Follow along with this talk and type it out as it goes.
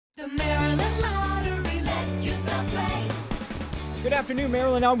The Maryland Lottery, let yourself play. Good afternoon,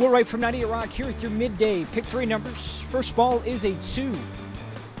 Maryland. I'm Will Wright from 98 Rock here with your midday. Pick three numbers. First ball is a 2.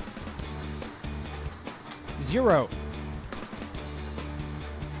 0.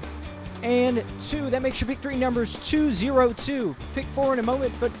 And 2. That makes your pick three numbers 202. Pick 4 in a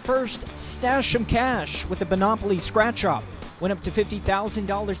moment, but first, stash some cash with the Monopoly Scratch Off. Went up to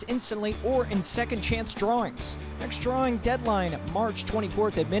 $50,000 instantly or in second chance drawings. Next drawing deadline, March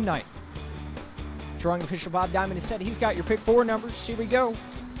 24th at midnight. Drawing official Bob Diamond has said he's got your pick 4 numbers. Here we go.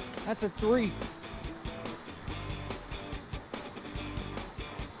 That's a 3.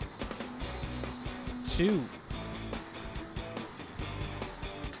 2.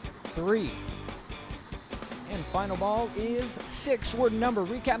 3. And final ball is 6. Word number.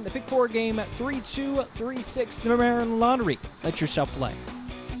 Recapping the pick 4 game 3-2-3-6. The Maryland Lottery. Let yourself play.